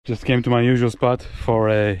Just came to my usual spot for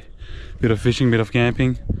a bit of fishing, bit of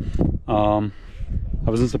camping. I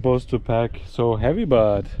wasn't supposed to pack so heavy,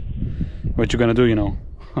 but what you gonna do, you know?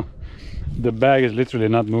 The bag is literally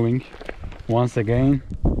not moving once again.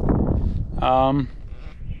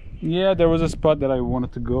 Yeah, there was a spot that I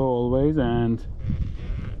wanted to go always, and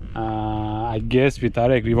I guess with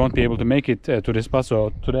Tarek we won't be able to make it to this spot,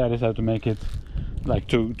 so today I decided to make it, like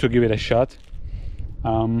to give it a shot.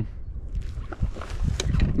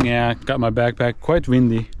 Yeah, got my backpack, quite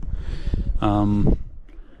windy. I'm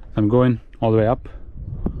going all the way up,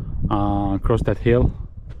 across that hill,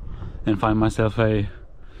 and find myself a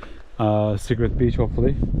secret beach,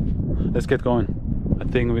 hopefully. Let's get going. I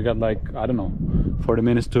think we got like, I don't know, 40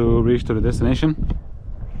 minutes to reach to the destination.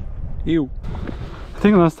 Ew. I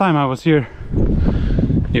think last time I was here,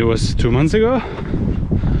 it was 2 months ago,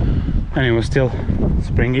 and it was still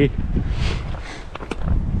springy.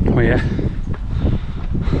 Oh yeah,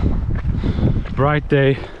 bright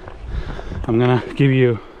day. I'm gonna give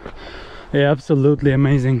you absolutely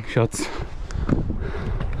amazing shots.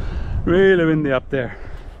 Really windy up there.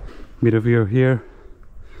 Bit of view here.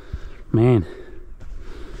 Man,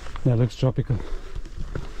 that looks tropical.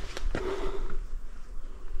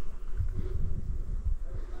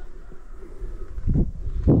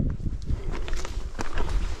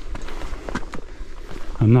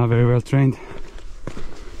 I'm not very well trained,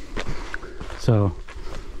 so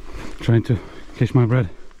trying to catch my breath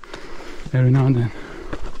every now and then.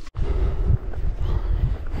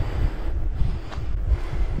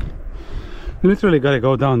 You literally gotta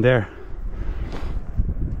go down there.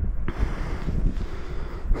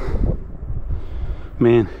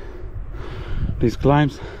 Man, these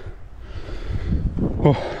climbs.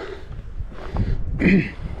 Oh,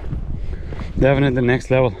 definitely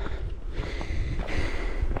next level.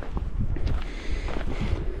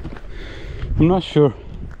 I'm not sure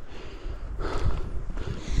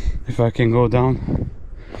if I can go down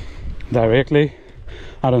directly.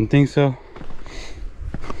 I don't think so.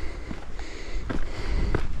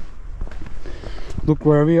 Look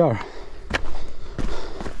where we are.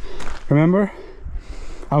 Remember,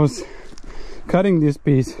 I was cutting this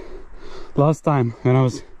piece last time when I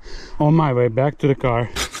was on my way back to the car.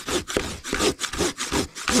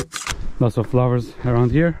 Lots of flowers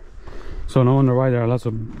around here, so no wonder why there are lots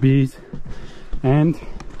of bees. And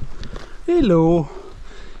hello,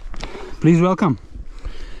 please welcome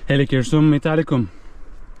Helicersum italicum.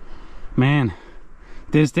 Man,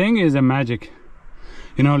 this thing is a magic.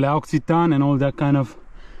 You know, L'Occitane and all that kind of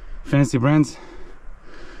fancy brands,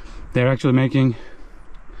 they're actually making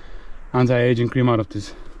anti-aging cream out of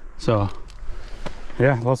this. So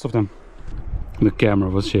yeah, lots of them. The camera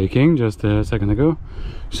was shaking just a second ago,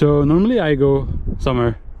 so normally I go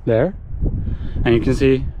somewhere there, and you can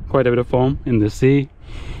see quite a bit of foam in the sea.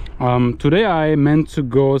 Today I meant to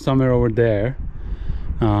go somewhere over there,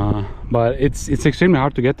 but it's extremely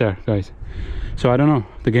hard to get there, guys. So I don't know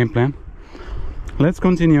the game plan. Let's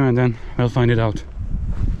continue and then we'll find it out.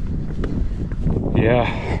 Yeah.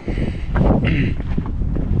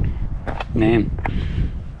 Man,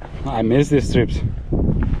 I miss these trips.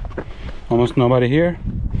 Almost nobody here.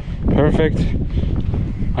 Perfect.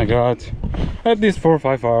 I got at least 4 or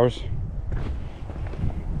 5 hours.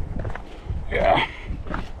 Yeah,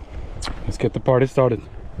 let's get the party started.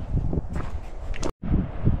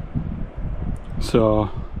 So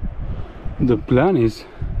the plan is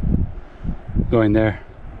going there.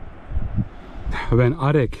 When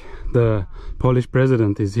Arek, the Polish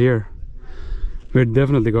president, is here, we're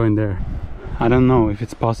definitely going there. I don't know if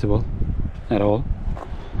it's possible at all,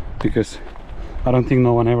 because I don't think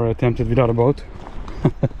no one ever attempted without a boat.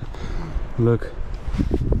 Look,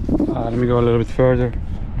 let me go a little bit further.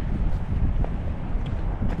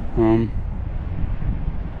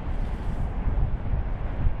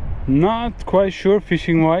 Not quite sure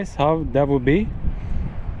fishing wise how that would be.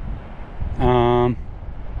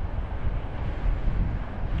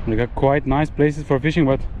 We got quite nice places for fishing,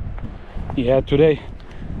 but yeah, today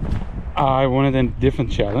I wanted a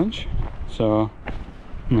different challenge, so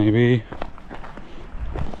maybe,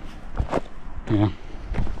 yeah,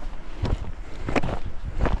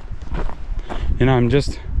 you know, I'm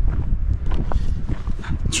just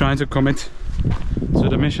trying to commit to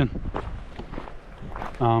the mission.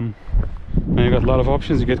 When you got a lot of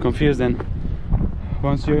options, you get confused, and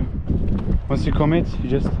once you commit, you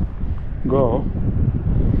just go.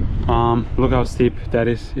 Look how steep that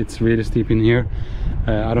is. It's really steep in here.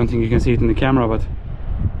 I don't think you can see it in the camera, but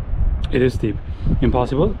it is steep.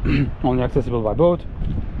 Impossible. Only accessible by boat.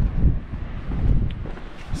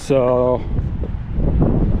 So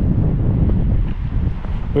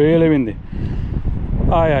really windy.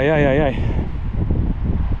 Ay, ay, ay, ay, ay.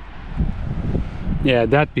 Yeah,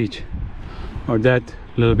 that beach, or that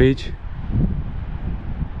little beach.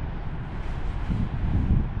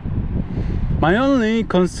 My only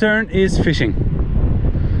concern is fishing.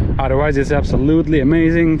 Otherwise, it's absolutely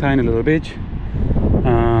amazing, tiny little beach.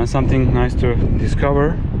 Something nice to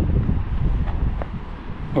discover.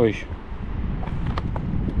 Oy.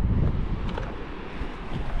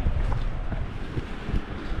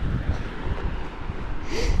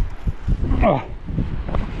 Oh.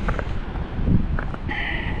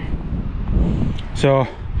 So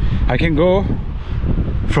I can go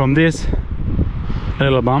from this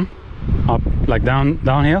little bump up, like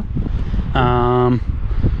downhill.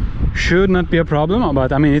 Should not be a problem,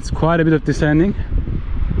 but I mean it's quite a bit of descending.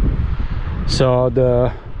 So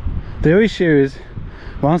the issue is,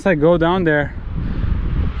 once I go down there,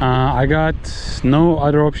 I got no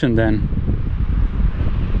other option than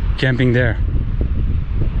camping there.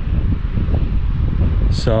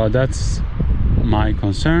 So that's my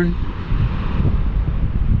concern.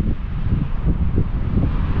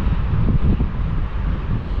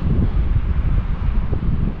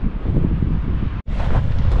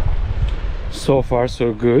 So far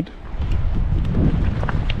so good,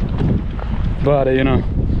 but you know,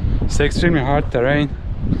 it's extremely hard terrain.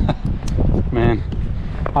 Man,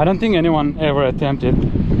 I don't think anyone ever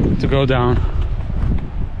attempted to go down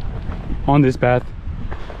on this path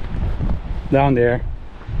down there.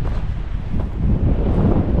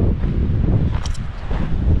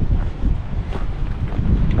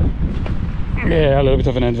 Yeah, a little bit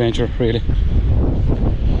of an adventure, really.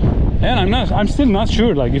 And I'm still not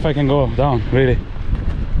sure, like, if I can go down, really.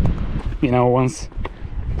 You know, once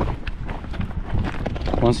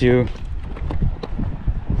you're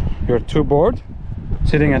too bored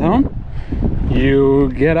sitting at home, you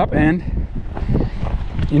get up and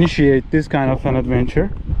initiate this kind of an adventure,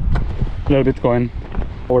 a little bit going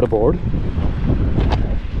over the board.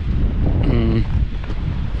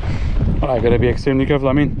 I gotta be extremely careful.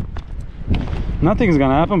 I mean, nothing's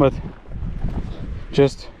gonna happen, but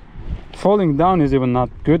just falling down is even not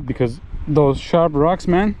good, because those sharp rocks,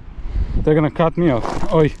 man, they're gonna cut me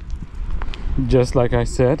off. Oi. Just like I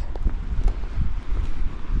said,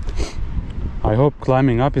 I hope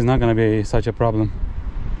climbing up is not gonna be such a problem.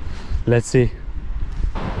 Let's see.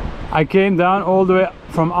 I came down all the way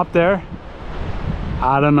from up there.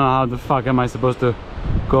 I don't know how the fuck am I supposed to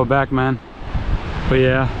go back, man, but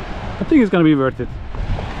yeah, I think it's gonna be worth it.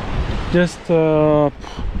 Just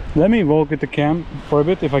let me walk with the camp for a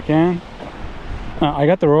bit if I can. I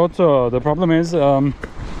got the road, so the problem is the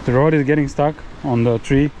road is getting stuck on the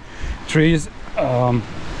trees.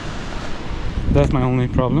 That's my only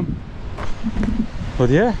problem. But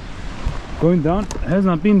yeah, going down has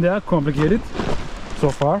not been that complicated so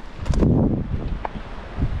far.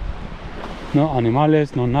 No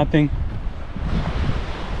animales, no nothing.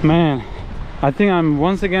 Man, I think I'm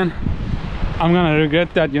gonna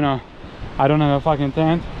regret that, you know, I don't have a fucking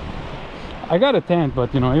tent. I got a tent,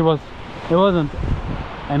 but you know, it wasn't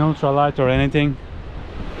an ultralight or anything,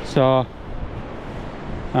 so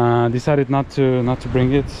decided not to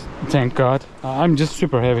bring it. Thank God. I'm just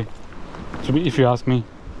super heavy, if you ask me.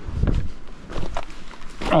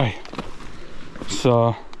 Alright,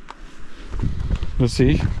 so let's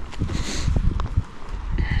see.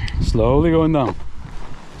 Slowly going down.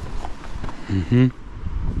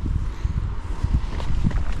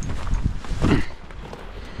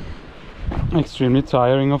 Extremely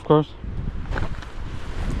tiring, of course.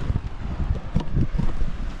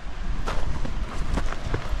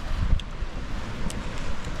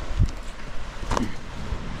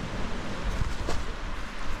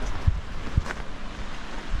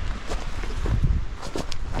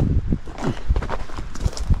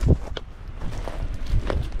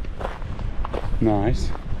 Nice,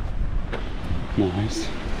 nice.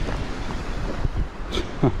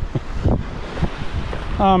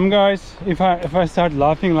 Guys, if I start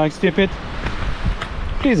laughing like stupid,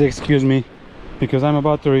 please excuse me, because I'm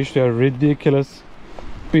about to reach a ridiculous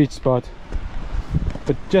beach spot.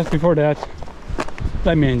 But just before that,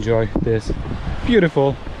 let me enjoy this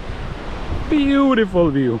beautiful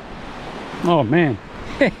view. Oh man.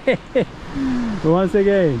 once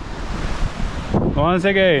again.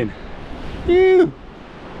 Ew.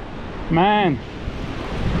 Man,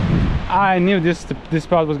 I knew this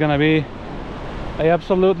spot was gonna be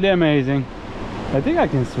absolutely amazing. I think I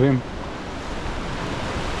can swim.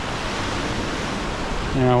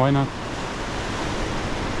 Yeah, why not?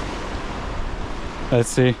 Let's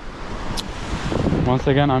see. Once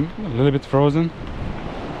again, I'm a little bit frozen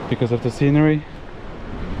because of the scenery.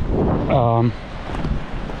 Let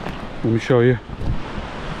me show you.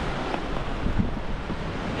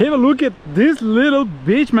 Have a look at this little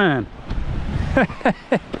beach, man.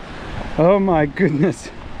 Oh my goodness.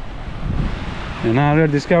 Another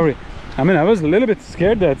discovery. I mean, I was a little bit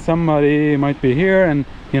scared that somebody might be here, and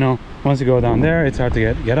you know, once you go down there it's hard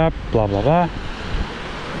to get up, blah blah blah.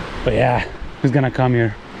 But yeah, who's gonna come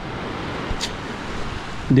here?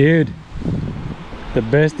 Dude, the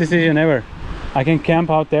best decision ever. I can camp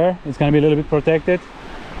out there. It's gonna be a little bit protected.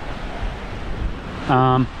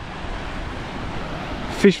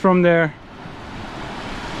 Fish from there.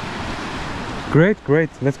 Great,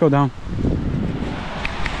 let's go down.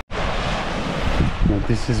 Now,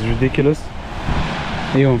 this is ridiculous,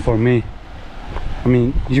 even for me. I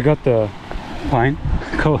mean, you got the pine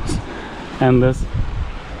coals, endless.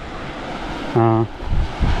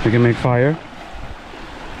 You can make fire.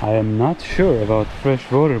 I am not sure about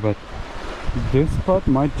fresh water, but this spot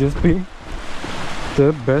might just be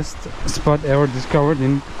the best spot ever discovered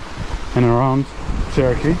in and around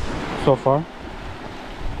Turkey so far.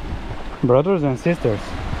 Brothers and sisters,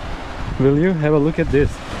 will you have a look at this?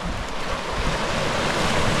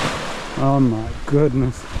 Oh my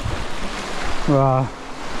goodness. Wow,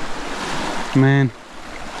 man,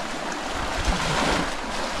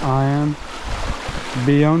 I am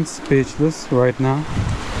beyond speechless right now.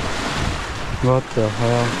 What the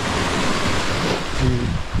hell?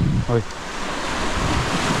 Oi.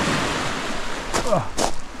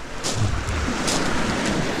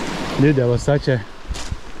 Dude, that was such a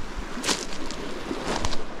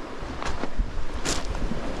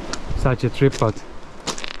trip, but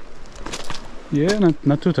yeah,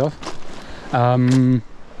 not too tough.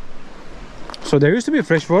 So there used to be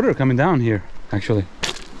fresh water coming down here, actually.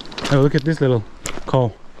 Oh, look at this little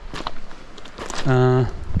cove.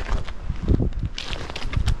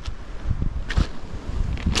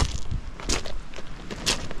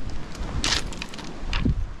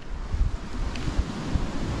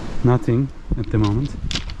 Nothing at the moment.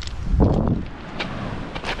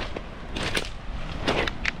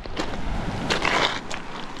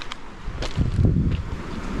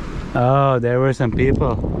 Oh, there were some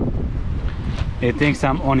people eating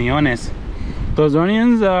some onions. Those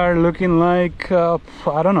onions are looking like I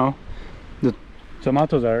don't know. The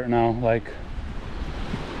tomatoes are now like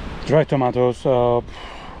dry tomatoes.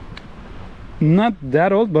 Not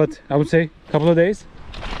that old, but I would say a couple of days.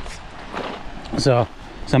 So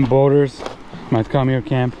some boaters might come here,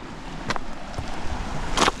 camp.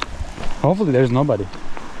 Hopefully there's nobody.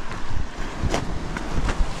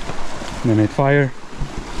 They made fire.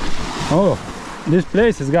 Oh, this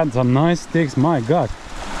place has got some nice sticks, my god.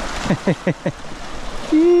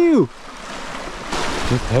 Ew.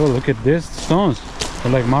 Just have a look at these stones.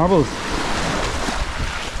 They're like marbles.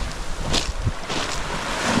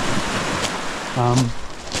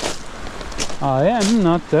 I am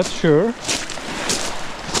not that sure.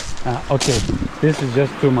 Okay, this is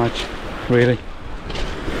just too much, really.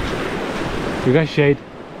 You got shade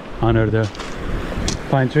under the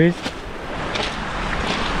pine trees.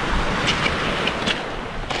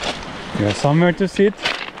 You got somewhere to sit.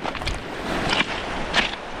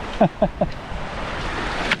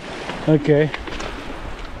 Okay.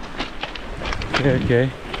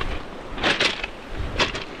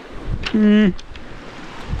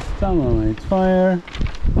 Someone lights fire.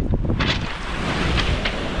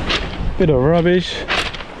 Bit of rubbish.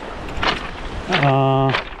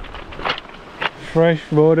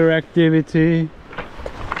 Fresh water activity.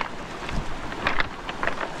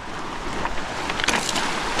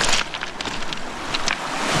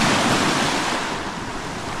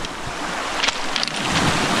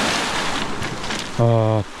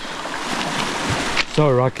 So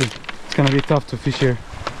rocky. It's gonna be tough to fish here.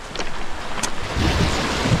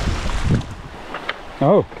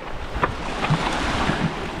 Oh,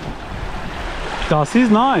 das is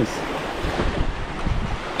nice.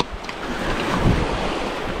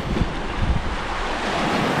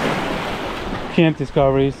 Camp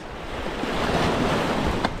discoveries,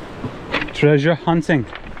 treasure hunting,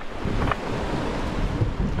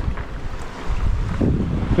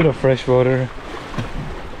 bit of fresh water.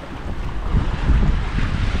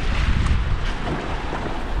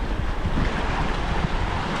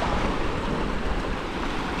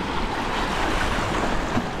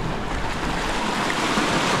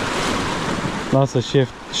 Lots of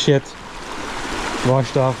shit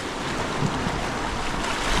washed off.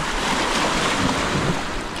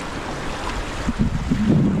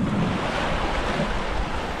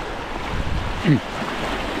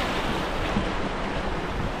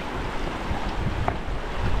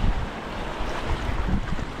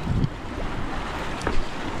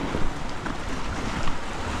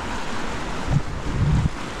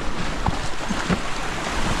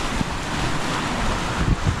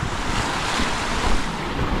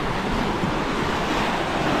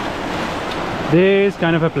 this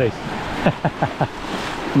kind of a place.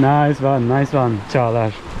 Nice one,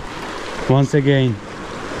 Çağlar. Once again,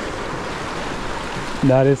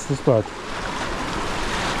 that is the spot.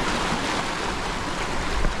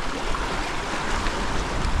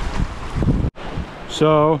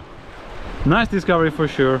 So, nice discovery for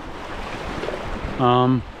sure.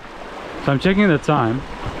 So I'm checking the time.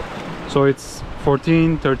 So it's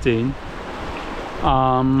 14:13.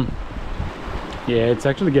 Yeah, it's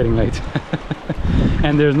actually getting late.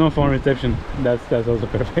 And there's no phone reception. That's also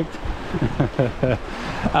perfect.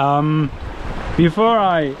 Before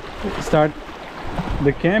I start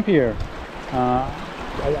the camp here,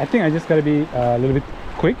 I think I just gotta be a little bit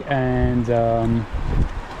quick and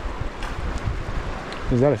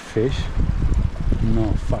is that a fish?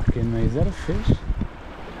 No fucking way, is that a fish?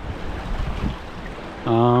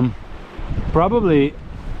 Probably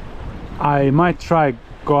I might try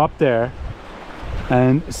go up there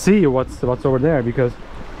and see what's over there, because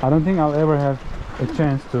I don't think I'll ever have a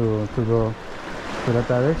chance to go to that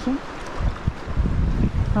direction.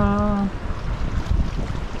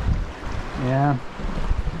 Yeah,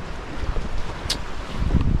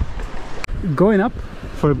 going up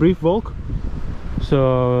for a brief walk,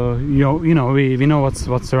 so you know we know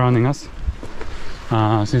what's surrounding us.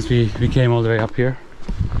 Since we came all the way up here,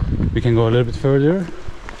 we can go a little bit further.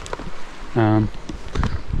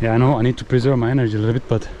 Yeah, I know I need to preserve my energy a little bit,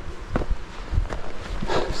 but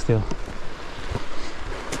still,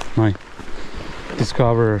 my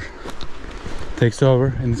discoverer takes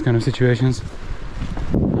over in this kind of situations.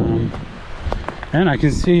 And I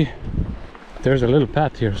can see there's a little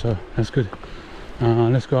path here, so that's good.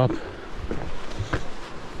 Let's go up.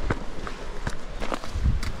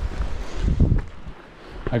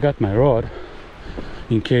 I got my rod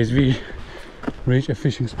in case we reach a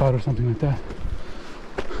fishing spot or something like that.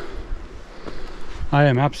 I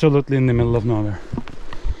am absolutely in the middle of nowhere.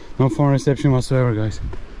 No phone reception whatsoever, guys.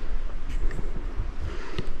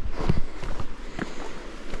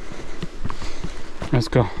 Let's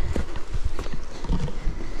go.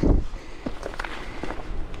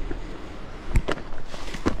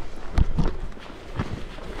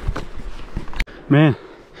 Man,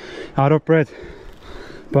 out of breath,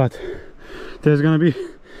 but there's gonna be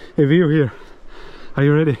a view here. Are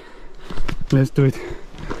you ready? Let's do it.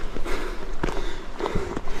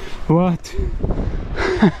 What?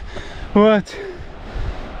 What?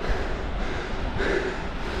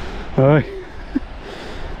 Oh,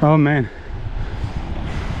 oh man.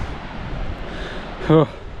 Oh,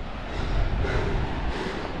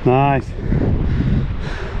 nice.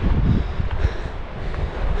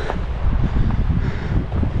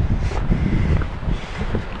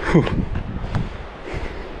 Whew.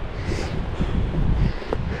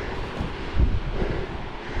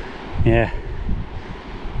 Yeah.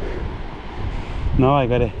 Now I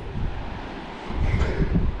got a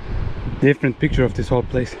different picture of this whole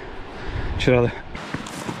place. Should I?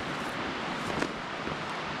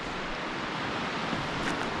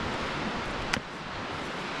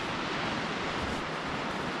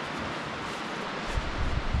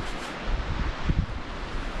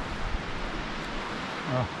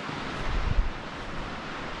 Oh.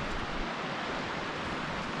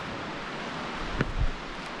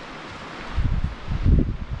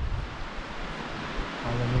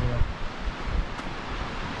 Hallelujah.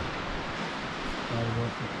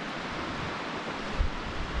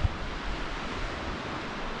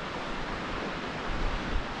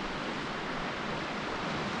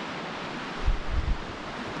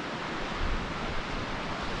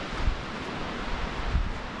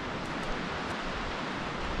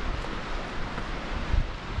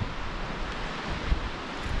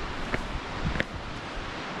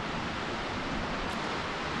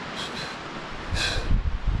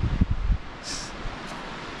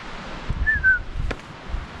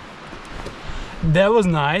 That was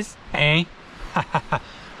nice, eh?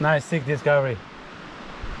 Nice, sick discovery.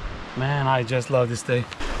 Man, I just love this day.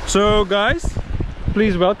 So guys,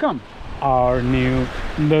 please welcome our new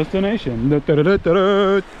destination.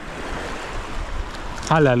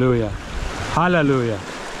 Hallelujah. Hallelujah.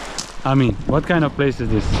 I mean, what kind of place is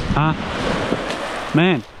this? Huh?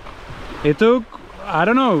 Man, it took, I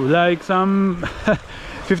don't know, like some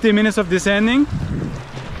 15 minutes of descending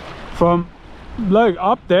from like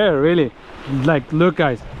up there, really. Like, look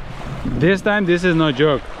guys, this time this is no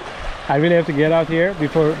joke. I really have to get out here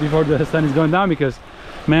before the sun is going down, because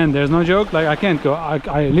man, there's no joke. Like, I can't go,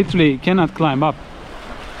 I literally cannot climb up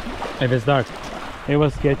if it's dark. It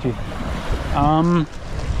was sketchy.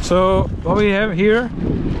 So what we have here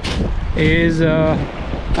is I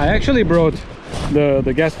actually brought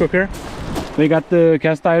the gas cooker We got the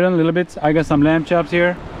cast iron a little bit. I got some lamb chops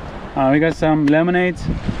here. We got some lemonade.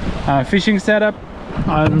 Fishing setup.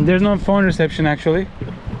 There's no phone reception actually.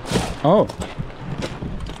 Oh.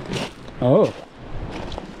 Oh.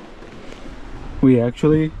 We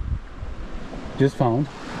actually just found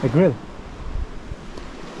a grill.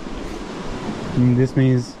 And this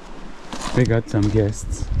means we got some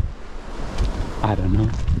guests. I don't know.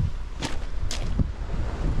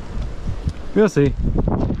 We'll see.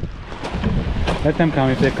 Let them come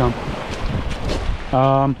if they come.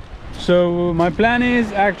 So my plan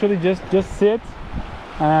is actually just sit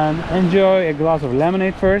and enjoy a glass of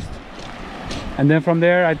lemonade first, and then from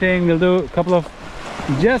there I think we'll do a couple of,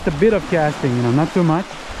 just a bit of casting, you know, not too much,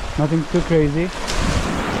 nothing too crazy.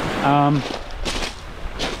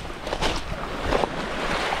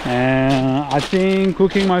 And I think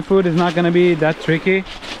cooking my food is not gonna be that tricky.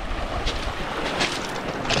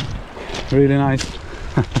 Really nice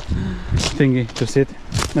thingy to sit.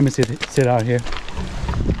 Let me sit out here.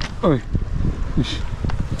 Oh.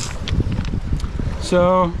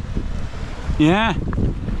 So yeah,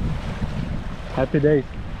 happy days.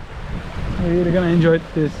 We're really gonna enjoy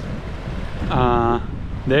this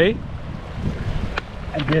day,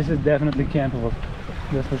 and this is definitely campable,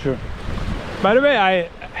 that's for sure. By the way, I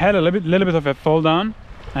had a little bit of a fall down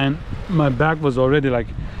and my back was already like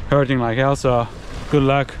hurting like hell, so good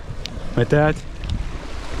luck with that.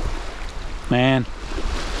 Man,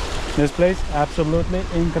 this place absolutely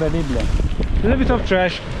incredible. A little bit of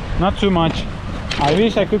trash, not too much. I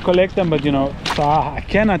wish I could collect them, but you know, so I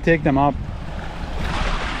cannot take them up.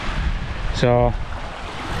 So,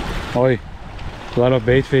 oi, a lot of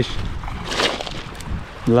bait fish.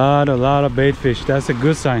 A lot of bait fish. That's a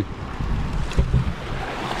good sign.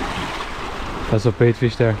 Lots of bait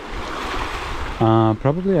fish there.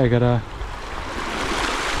 Probably I gotta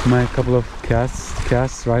make a couple of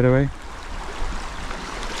casts right away.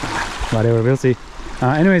 Whatever, we'll see.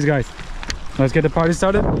 Anyways guys, let's get the party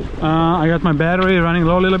started. I got my battery running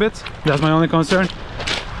low a little bit. That's my only concern.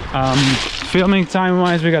 Filming time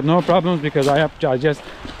wise we got no problems because I just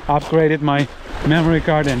upgraded my memory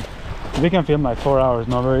card and we can film like 4 hours,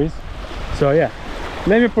 no worries. So yeah,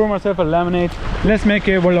 let me pour myself a lemonade. Let's make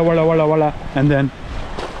it walla walla walla walla, and then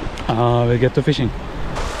we'll get to fishing.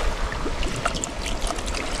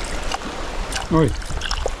 Oi.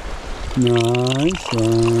 Nice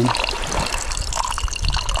one.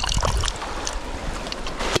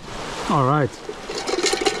 All right.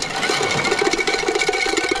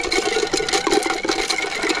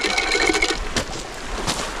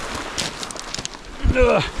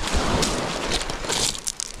 Ugh.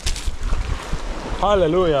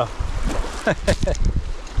 Hallelujah.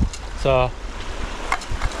 So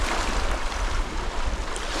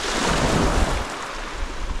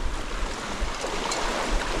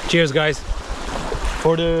cheers guys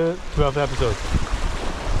for the 12th episode.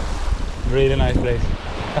 Really nice place.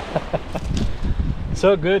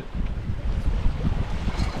 So good.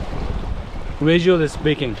 Visually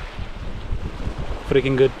speaking,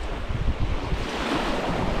 freaking good.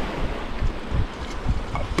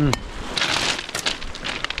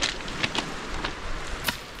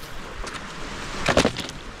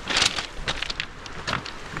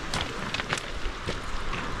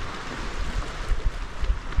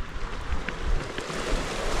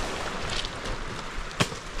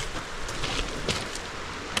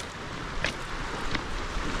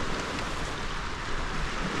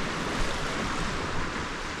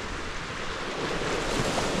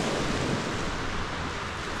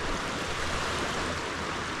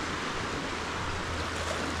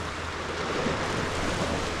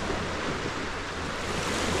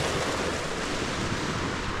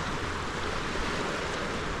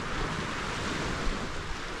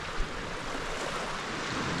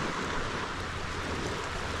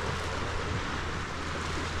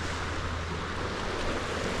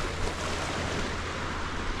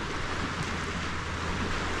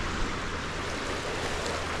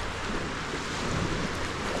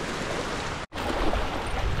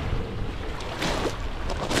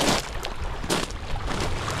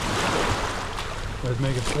 Let's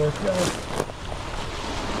make it first, guys.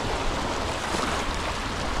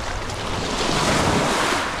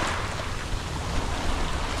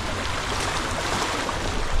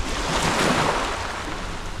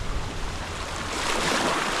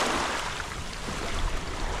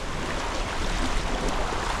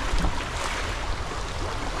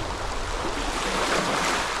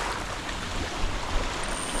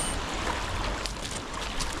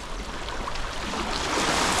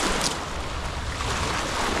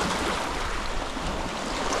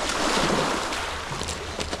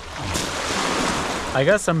 I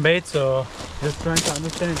got some bait, so just trying to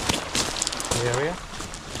understand the area.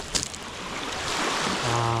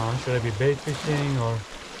 Should I be bait fishing, or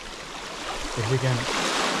if we can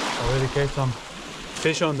already catch some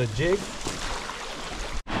fish on the jig?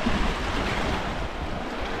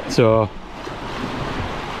 So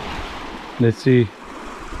let's see.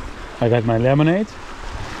 I got my lemonade.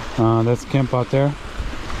 Let's camp out there.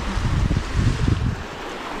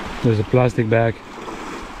 There's a plastic bag.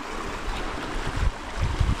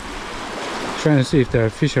 Trying to see if there are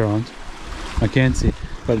fish around. I can't see,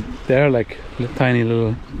 but there are like tiny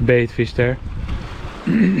little bait fish there.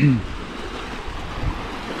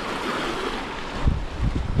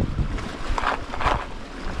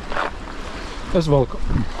 Let's welcome.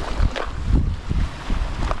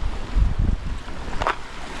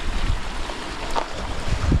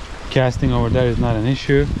 Casting over there is not an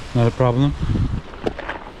issue, not a problem.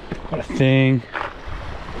 But I think,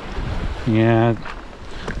 yeah,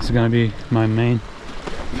 this is gonna be my main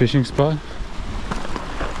fishing spot.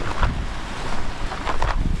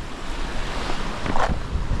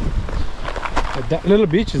 That little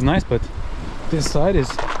beach is nice, but this side is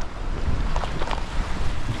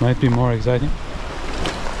might be more exciting.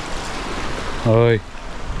 Oh,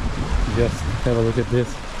 just have a look at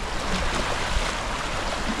this.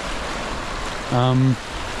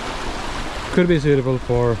 Could be suitable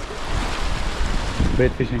for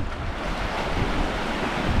bait fishing.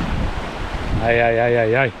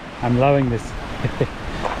 Ay. I'm loving this.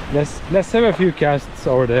 let's have a few casts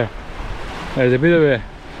over there. There's a bit of a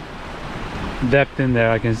depth in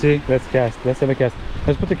there, I can see. Let's cast. Let's have a cast.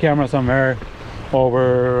 Let's put the camera somewhere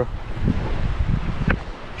over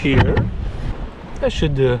here. That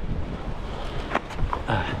should do.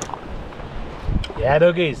 Yeah,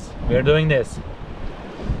 doggies, we're doing this.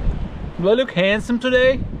 Do I look handsome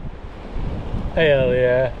today? Hell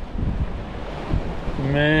yeah.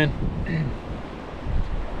 Man,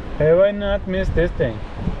 have I not missed this thing?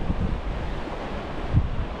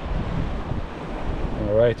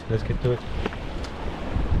 Alright, let's get to it.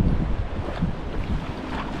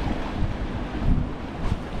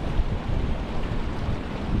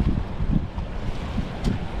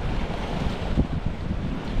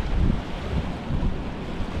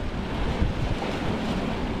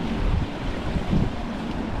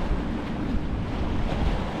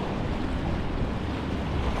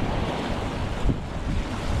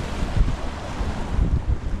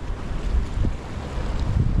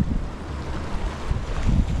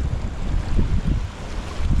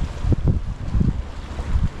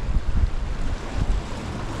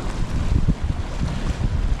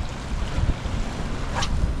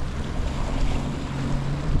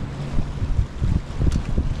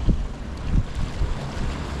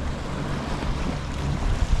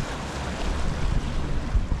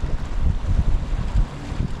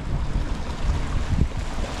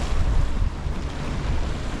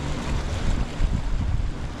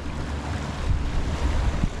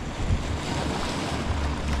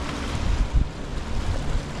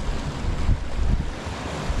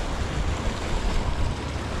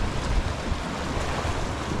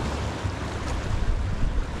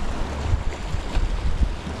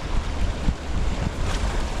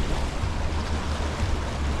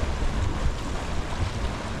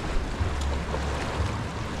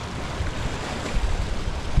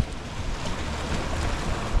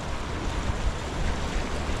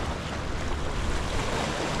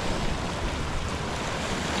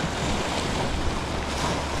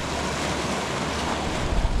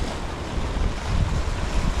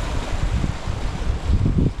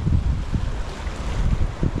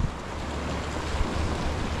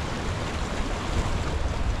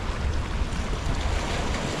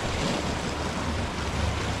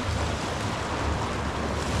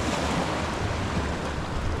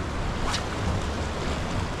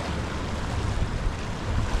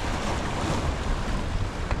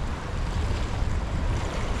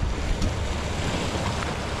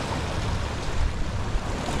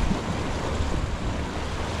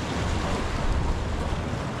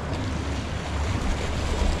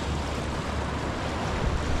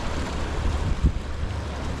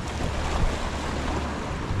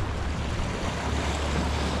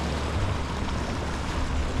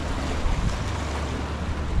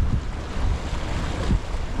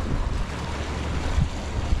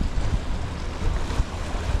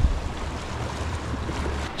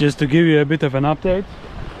 Just to give you a bit of an update,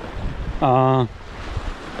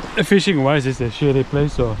 fishing wise it's a shitty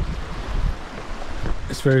place, so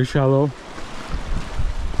it's very shallow.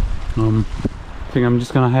 I think I'm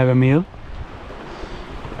just gonna have a meal.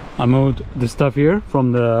 I moved the stuff here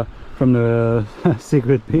from the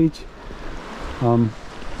secret beach.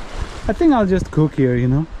 I think I'll just cook here, you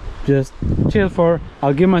know, just chill for,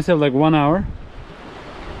 I'll give myself like 1 hour.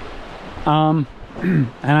 And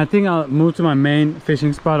I think I'll move to my main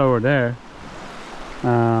fishing spot over there,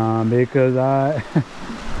 because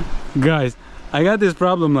guys, I got this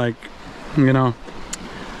problem, like, you know,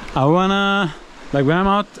 I wanna, like, when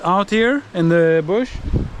I'm out here in the bush,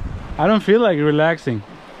 I don't feel like relaxing,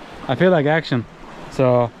 I feel like action.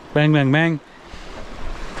 So bang bang bang.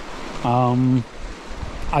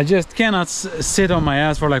 I just cannot sit on my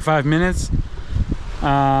ass for like 5 minutes.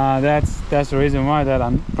 That's the reason why that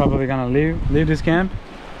I'm probably gonna leave this camp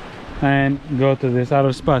and go to this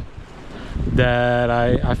other spot that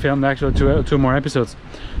I filmed actually two more episodes.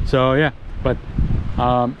 So yeah, but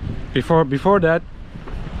before that,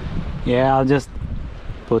 yeah, I'll just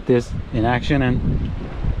put this in action and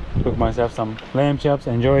cook myself some lamb chops,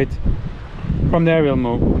 enjoy it. From there we'll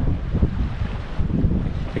move,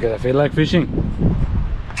 because I feel like fishing.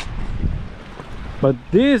 But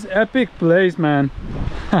this epic place, man,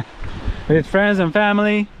 with friends and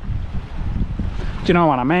family, do you know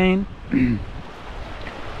what I mean?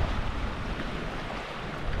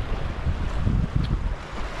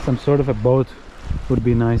 Some sort of a boat would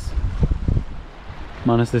be nice,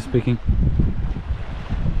 honestly speaking.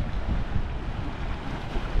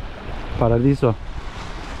 Paradiso,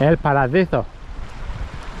 el paradiso.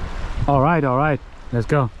 All right, let's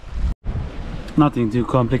go. Nothing too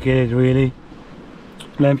complicated, really.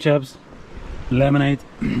 Lamb chops, lemonade.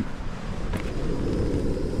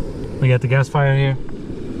 We got the gas fire here.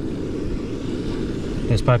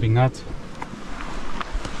 There's piping hot.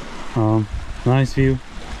 Nice view.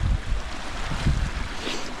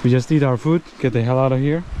 We just eat our food, get the hell out of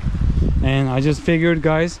here. And I just figured,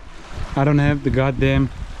 guys, I don't have the goddamn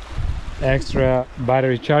extra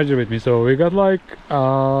battery charger with me, so we got like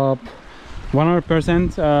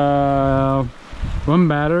 100% one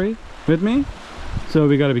battery with me, so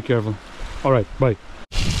we gotta be careful. All right, bye.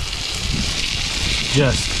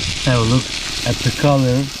 Just have a look at the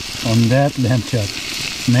color on that lamb chop,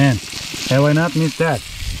 man. Have I not missed that?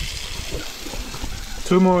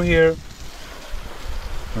 2 more here.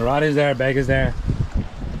 Rod is there, bag is there,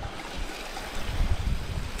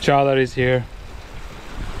 chowder is here.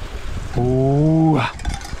 Ooh,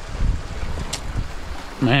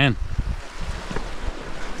 man,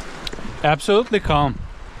 absolutely calm.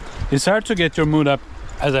 It's hard to get your mood up,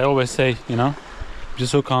 as I always say, you know,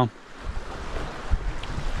 just so calm.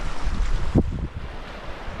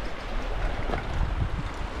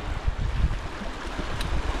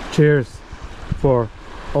 Cheers for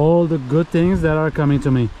all the good things that are coming to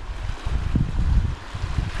me.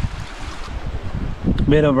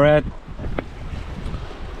 Bit of bread,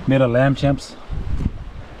 bit of lamb chops.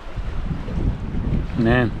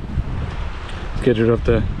 Man, let's get rid of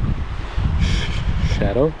the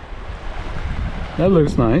shadow. That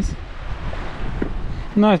looks nice.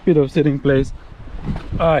 Nice bit of sitting place.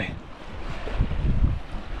 Aye.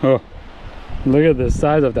 Oh, look at the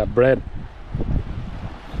size of that bread.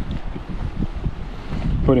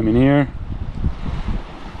 Put him in here.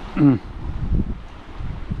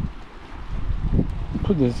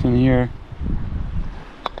 Put this in here.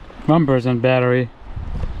 1% battery.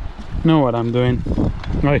 Know what I'm doing.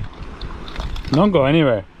 Right. Don't go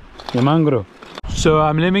anywhere. Yamanguru. So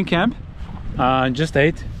I'm leaving camp. Just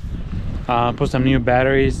ate. Put some new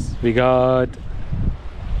batteries. We got,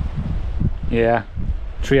 yeah,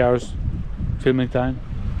 3 hours filming time.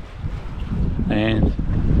 And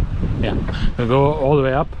yeah, we'll go all the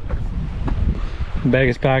way up. Bag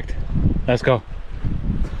is packed. Let's go.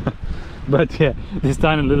 But yeah, this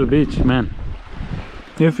tiny little beach, man.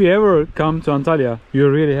 If you ever come to Antalya, you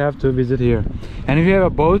really have to visit here. And if you have a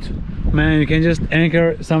boat, man, you can just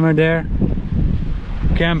anchor somewhere there,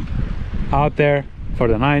 camp out there for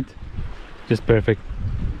the night. Just perfect.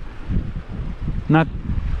 Not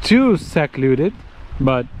too secluded,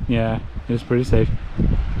 but yeah, it's pretty safe.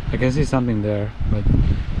 I can see something there, but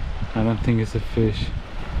I don't think it's a fish.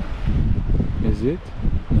 Is it?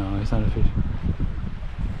 No, it's not a fish.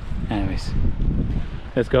 Anyways,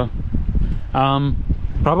 let's go.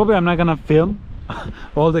 Probably I'm not gonna film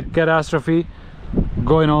all the catastrophe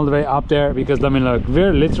going all the way up there, because let me look,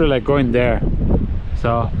 we're literally like going there.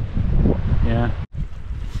 So yeah.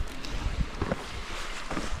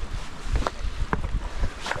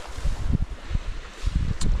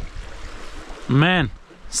 Man,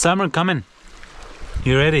 summer coming.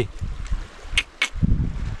 You ready?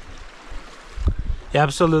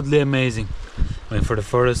 Absolutely amazing. Wait for the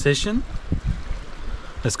photo session.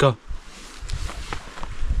 Let's go.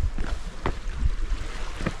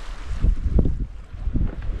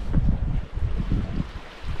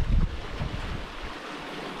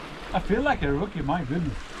 I feel like a rookie, my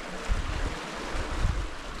goodness.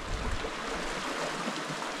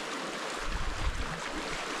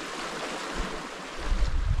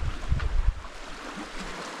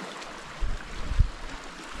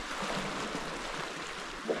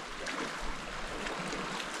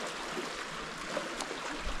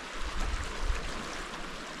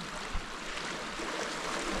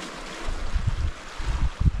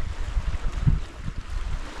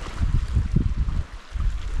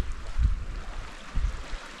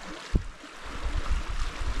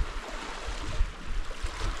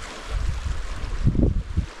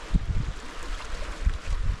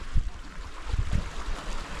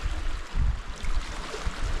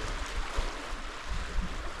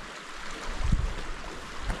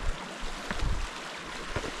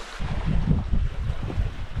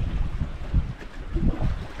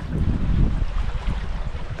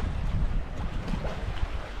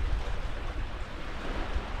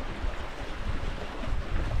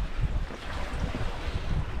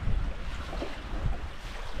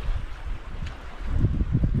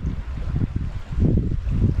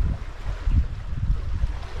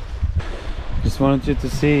 Just wanted you to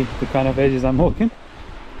see the kind of edges I'm walking.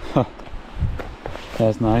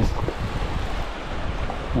 That's nice.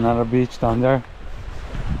 Another beach down there.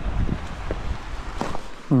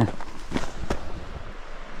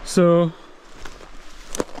 So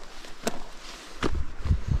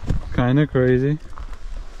kind of crazy,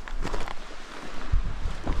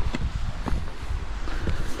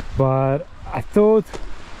 but I thought,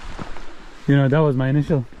 you know, that was my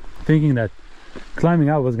initial thinking, that climbing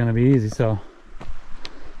up was gonna be easy, so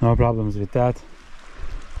no problems with that.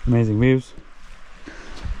 Amazing views.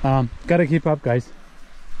 Gotta keep up, guys.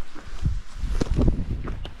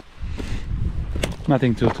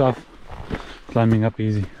 Nothing too tough. Climbing up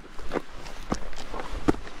easy.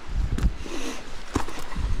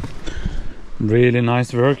 Really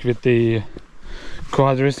nice work with the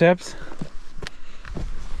quadriceps.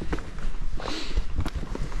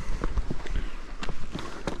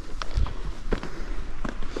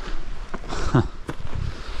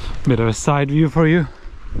 Bit of a side view for you.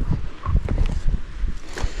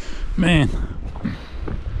 Man,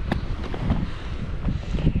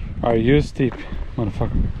 are you steep,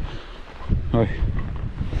 motherfucker? Oi.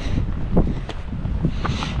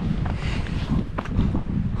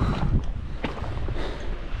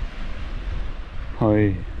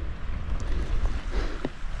 Oi.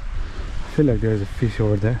 I feel like there's a fish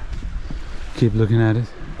over there. Keep looking at it.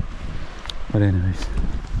 But anyways,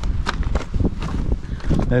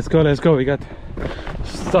 let's go, let's go. We got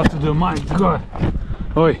stuff to do. My God.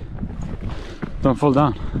 Oi. Don't fall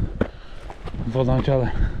down. Don't fall down, each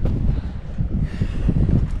other.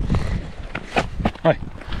 Oi.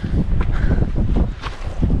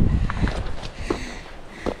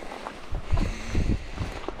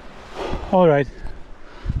 All right.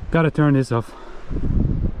 Gotta turn this off.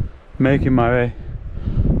 Making my way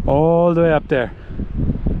all the way up there.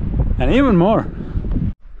 And even more.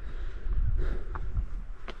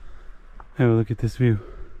 Have a look at this view.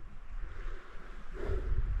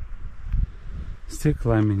 Still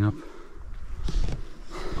climbing up.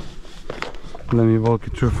 Let me walk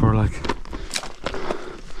you through for like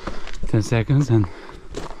 10 seconds and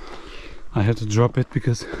I have to drop it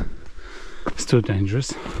because it's too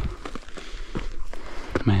dangerous.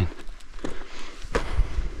 Man.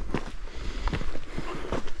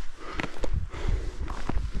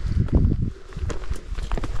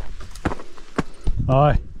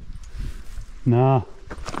 Oi. Nah.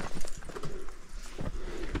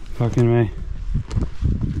 Fucking way.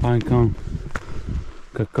 Pine cone.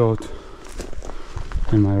 Got caught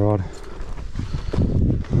in my rod.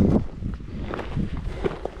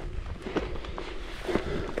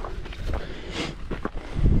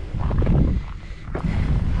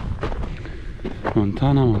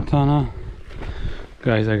 Montana, Montana.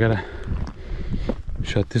 Guys, I gotta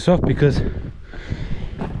shut this off because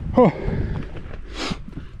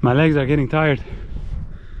my legs are getting tired.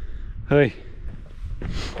 Hey,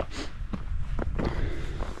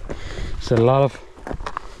 it's a lot of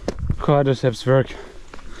quadriceps work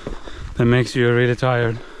that makes you really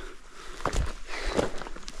tired.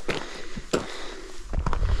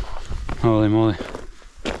 Holy moly.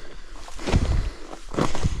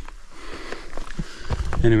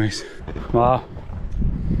 Anyways, wow,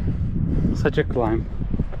 such a climb.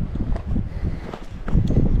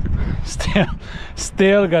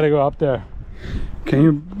 Still gotta go up there. Can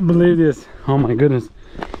you believe this? Oh my goodness.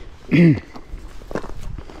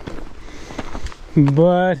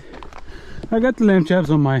 But I got the lamb chops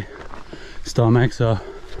on my stomach, so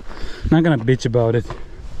not gonna bitch about it.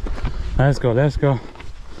 Let's go, let's go.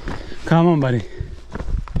 Come on, buddy.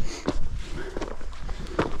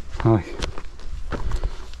 Oh,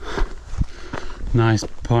 nice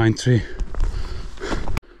pine tree.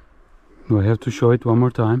 Do I have to show it one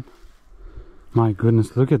more time? My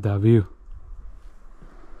goodness, look at that view.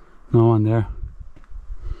 No one there.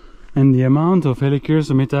 And the amount of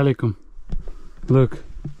Helichrysum italicum. Look.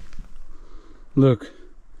 Look.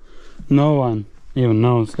 No one even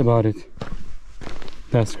knows about it.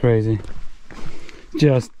 That's crazy.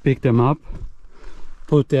 Just pick them up,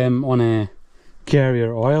 put them on a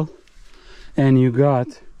carrier oil, and you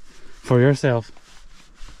got for yourself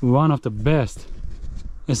one of the best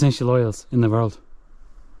essential oils in the world.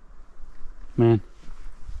 Man.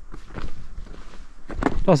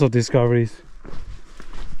 Lots of discoveries.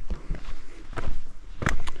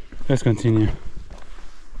 Let's continue.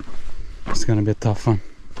 It's gonna be a tough one.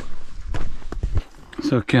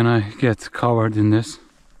 So can I get covered in this?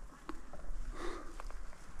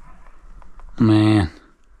 Man,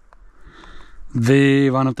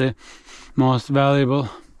 one of the most valuable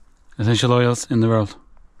essential oils in the world.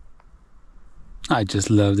 I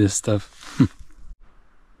just love this stuff.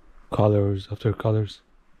 Colors after colors.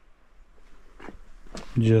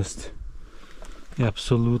 Just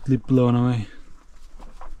absolutely blown away.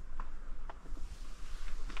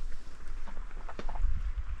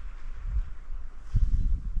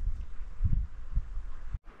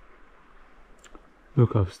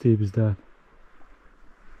 Look how steep is that.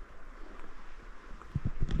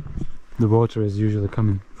 The water is usually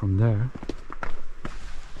coming from there.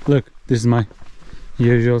 Look, this is my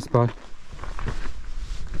usual spot.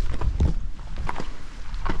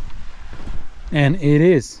 And it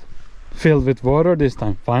is filled with water this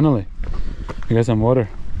time, finally. I got some water.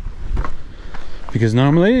 Because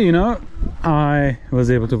normally, you know, I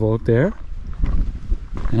was able to walk there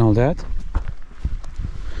and all that.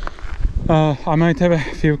 I might have a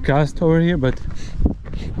few casts over here, but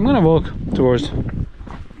I'm gonna walk towards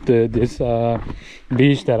this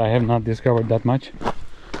beach that I have not discovered that much.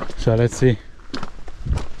 So let's see.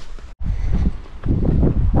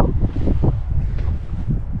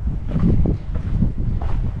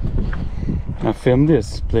 I've filmed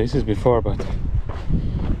these places before, but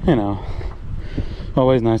you know,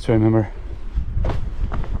 always nice to remember.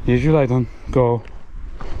 Usually I don't go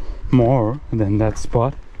more than that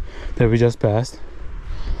spot that we just passed,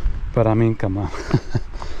 but I mean, come on.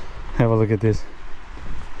 Have a look at this.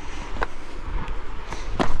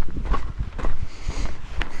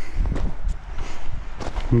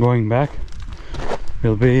 Going back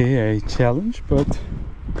will be a challenge, but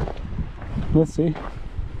let's see.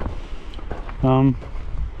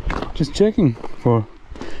 Just checking for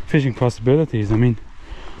fishing possibilities. I mean,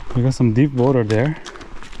 we got some deep water there.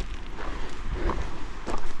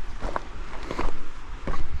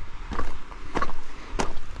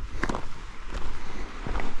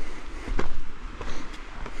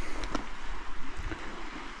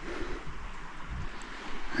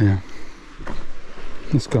 Yeah,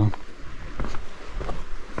 let's go.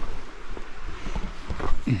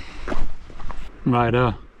 Right,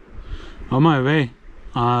 on my way,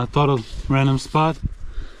 total random spot.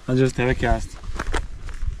 I'll just have a cast.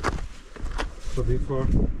 So before,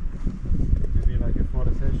 maybe like a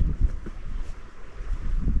photo session.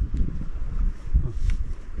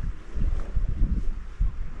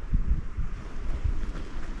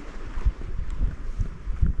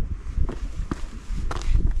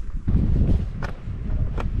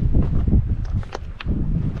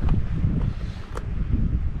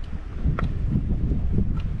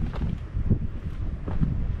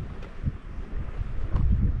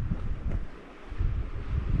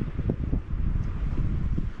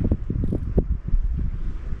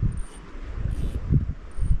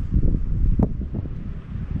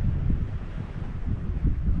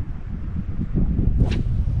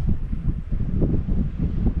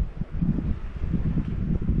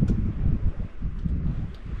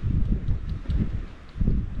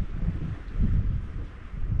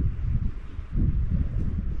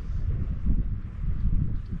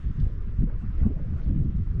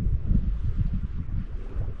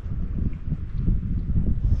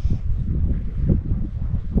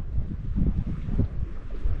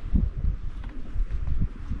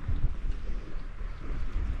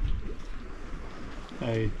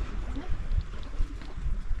 Hey.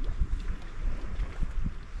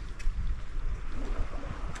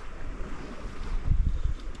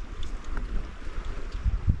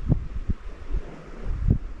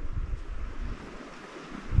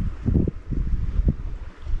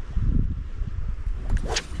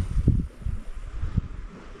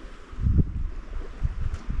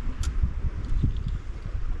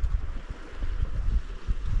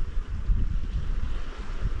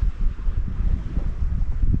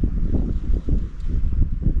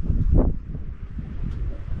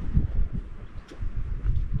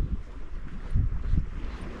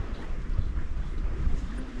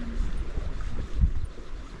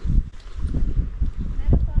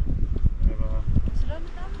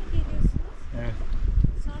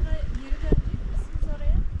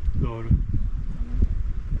 doğru.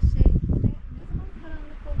 Şey, ne zaman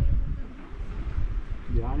karanlık oluyor burada biliyor musun?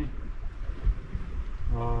 Yani.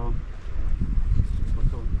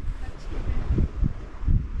 Bakalım. Kaç gibi?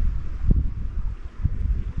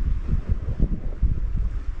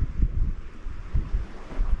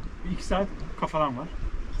 2 saat kafadan var.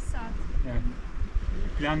 2 saat. Evet.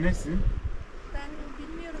 Plan ne sizin? Ben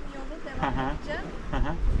bilmiyorum, yolu devam Hı hı. edeceğim. Hı hı.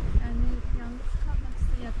 Yani yalnız kalmak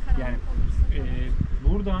istiyorum. Ya karanlık Yani, olursa falan.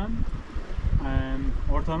 Buradan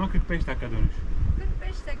ortalama 45 dakika dönüş.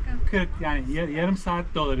 45 dakika. 40 yani yarım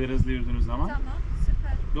saat de olabilir hızlı yürüdüğünüz zaman. Tamam,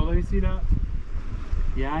 süper. Dolayısıyla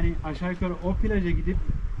yani aşağı yukarı o plaja gidip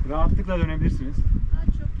rahatlıkla dönebilirsiniz. Aa,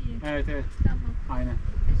 çok iyi. Evet evet. Tamam. Aynen.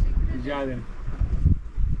 Teşekkür ederim. Rica ederim.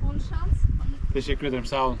 Bol şans. Teşekkür ederim.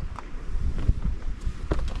 Sağ olun.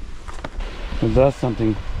 So that's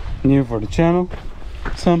something new for the channel.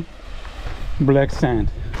 Some black sand.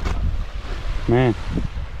 Man.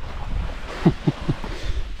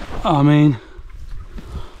 I mean,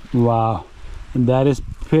 wow. That is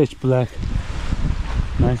pitch black.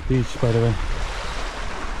 Nice beach, by the way.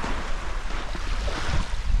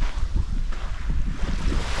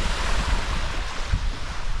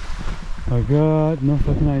 I got no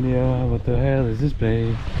fucking idea what the hell is this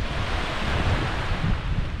place.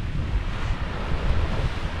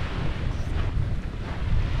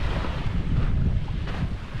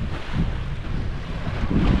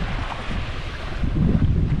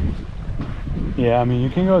 Yeah, I mean you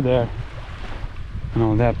can go there and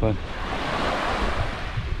all that, but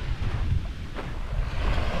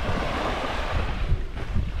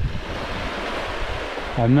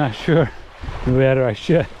I'm not sure whether I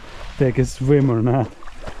should take a swim or not.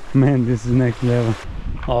 Man, this is next level.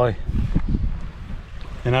 Oh,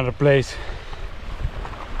 another place.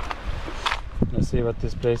 Let's see what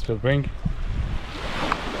this place will bring.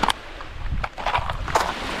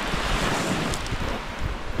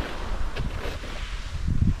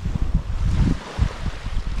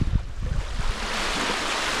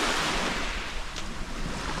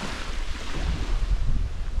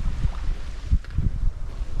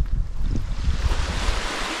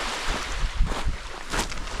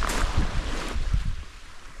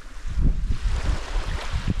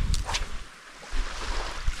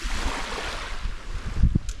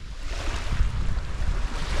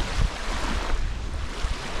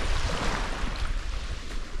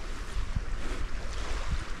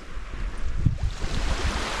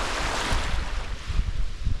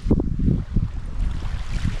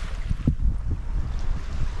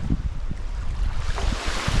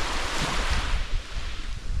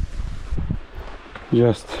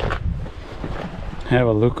 Just have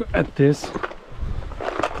a look at this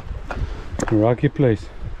rocky place.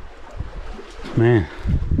 Man,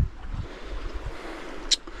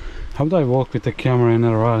 how do I walk with the camera in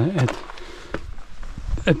a rod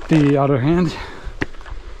at the other hand?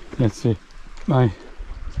 Let's see. Yeah,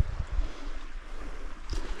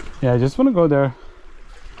 I just want to go there,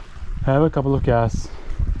 have a couple of gas.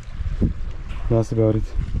 That's about it.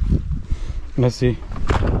 Let's see.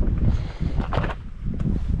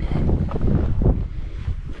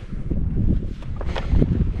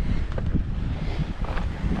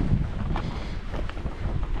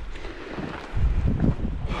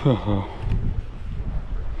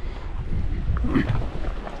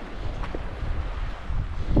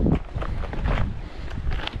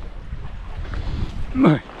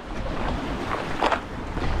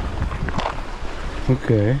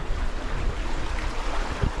 Okay.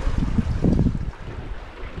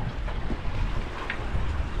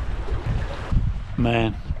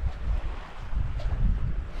 Man,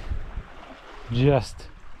 just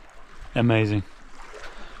amazing.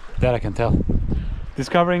 That I can tell.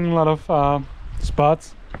 Discovering a lot of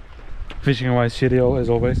spots, fishing wise shitty as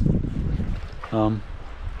always.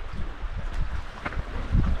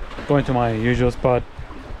 Going to my usual spot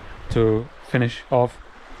to finish off.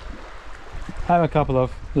 Have a couple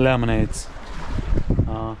of lemonades,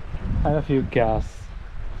 have a few gas,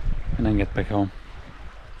 and then get back home.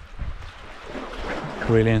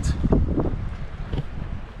 Brilliant.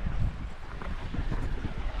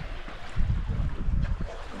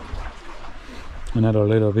 Another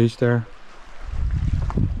little beach there.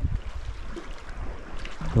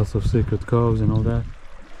 Lots of secret coves and all that.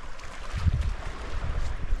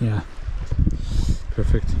 Yeah,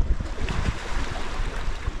 perfect.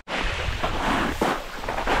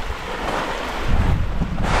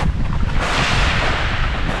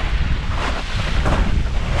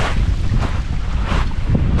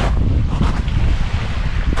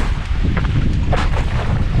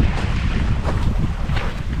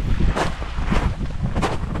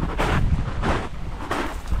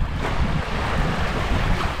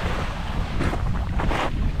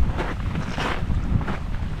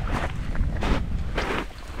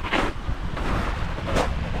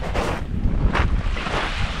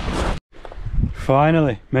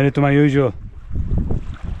 Finally made it to my usual.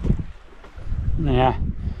 Yeah,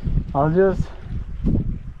 I'll just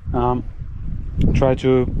try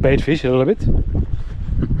to bait fish a little bit.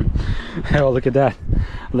 Oh, look at that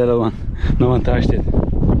little one. No one touched it.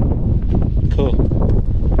 Cool.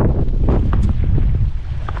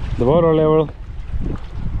 The water level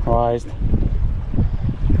rised.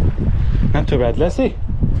 Not too bad. Let's see.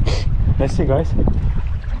 Let's see, guys.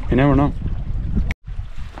 You never know.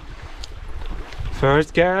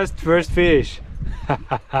 First cast, first fish.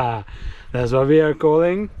 That's what we are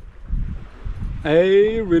calling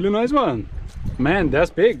a really nice one. Man,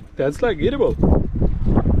 that's big. That's like eatable.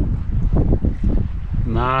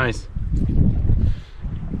 Nice.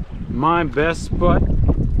 My best spot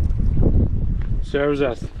serves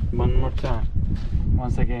us one more time.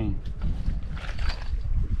 Once again.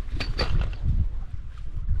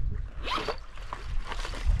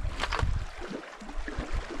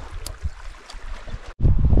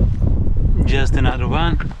 Just another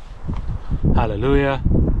one. Hallelujah.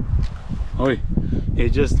 Oi, he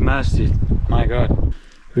just smashed it. My God.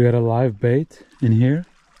 We got a live bait in here.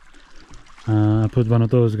 I put one of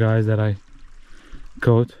those guys that I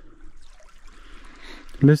caught.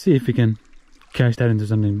 Let's see if we can catch that into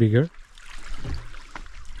something bigger.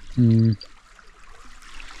 Let's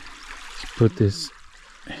put this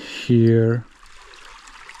here.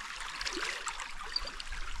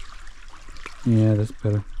 Yeah, that's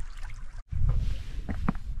better.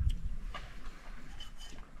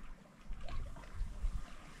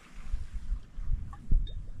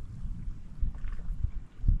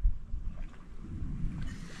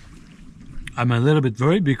 I'm a little bit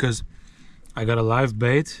worried because I got a live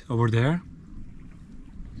bait over there.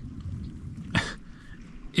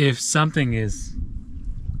 If something is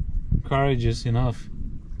courageous enough,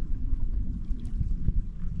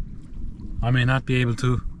 I may not be able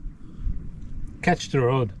to catch the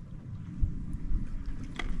rod.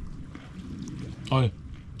 Oh.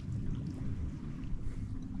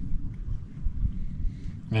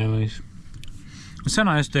 Anyways, it's a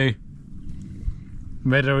nice day.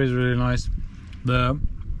 Weather is really nice. The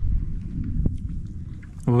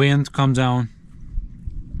wind comes down.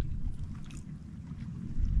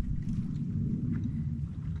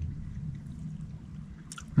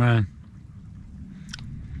 Man,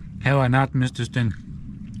 have I not missed this thing?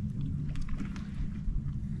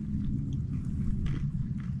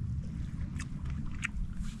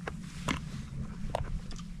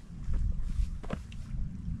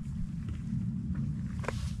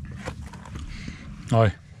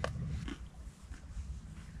 Oi.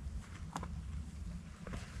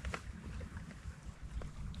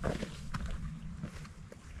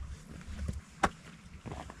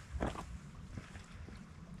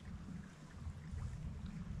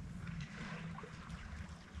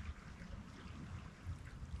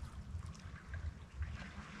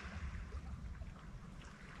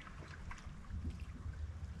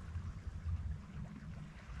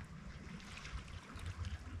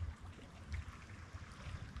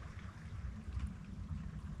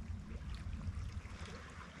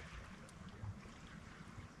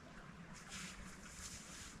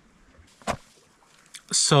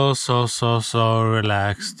 So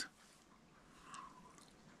relaxed.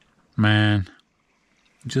 Man,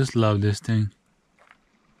 just love this thing.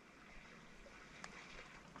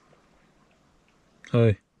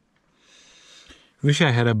 Hey, wish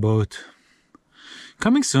I had a boat.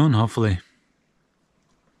 Coming soon, hopefully.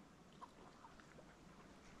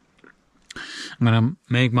 I'm gonna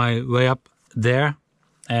make my way up there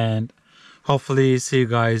and hopefully see you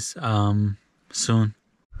guys soon.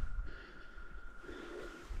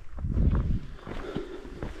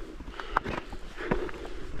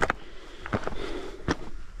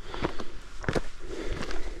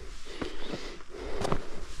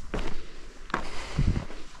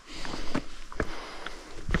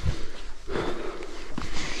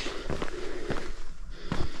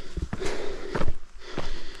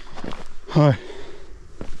 Hi.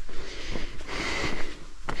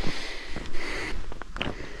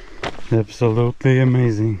 Absolutely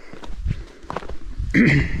amazing.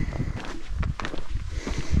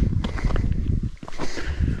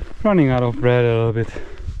 Running out of breath a little bit.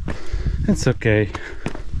 It's okay.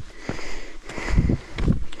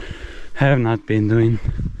 Have not been doing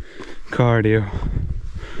cardio,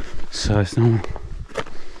 so it's normal.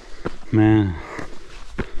 Man,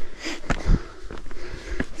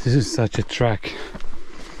 this is such a track.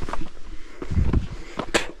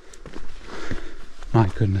 My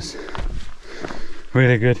goodness,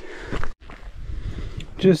 really good.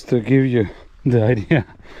 Just to give you the idea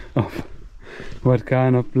of what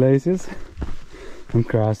kind of places I'm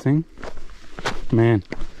crossing. Man,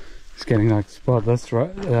 it's getting like spotless,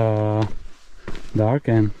 dark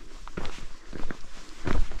and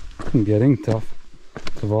getting tough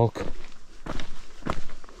to walk.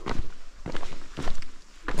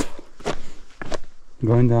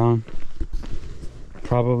 Going down,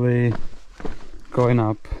 probably going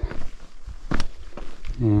up.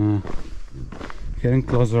 Yeah, getting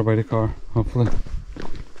closer by the car, hopefully.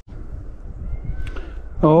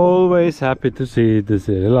 Always happy to see the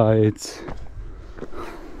city lights.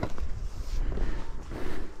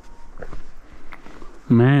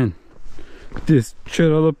 Man, this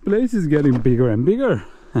Chirolo place is getting bigger and bigger.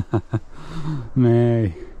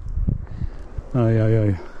 May. Ay, ay,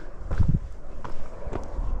 ay.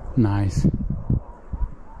 Nice.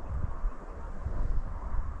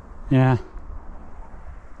 Yeah.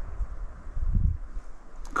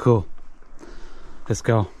 Cool. Let's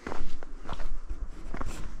go.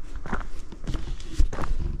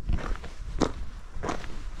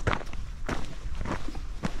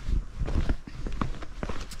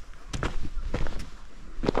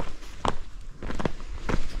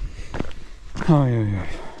 Oh, yeah.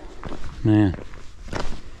 Man,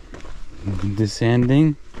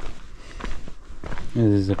 descending. This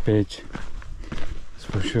is a pitch, that's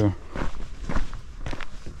for sure.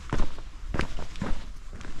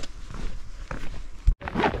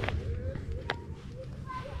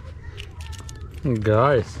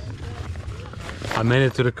 Guys, I made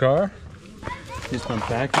it to the car. Just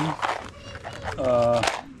unpacking.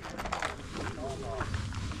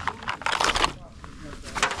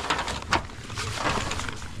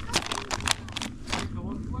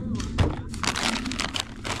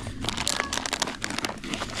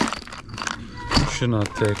 Should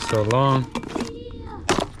not take so long.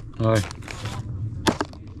 Oh,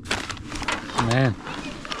 man,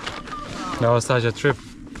 that was such a trip.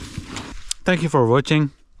 Thank you for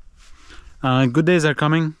watching. Good days are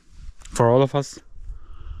coming for all of us.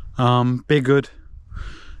 Be good,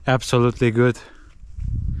 absolutely good,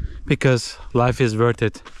 because life is worth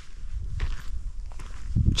it.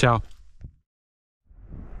 Ciao.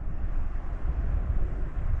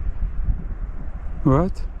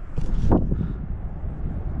 What?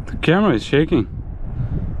 The camera is shaking.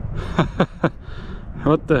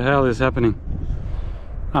 What the hell is happening?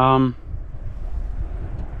 Hold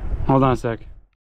on a sec.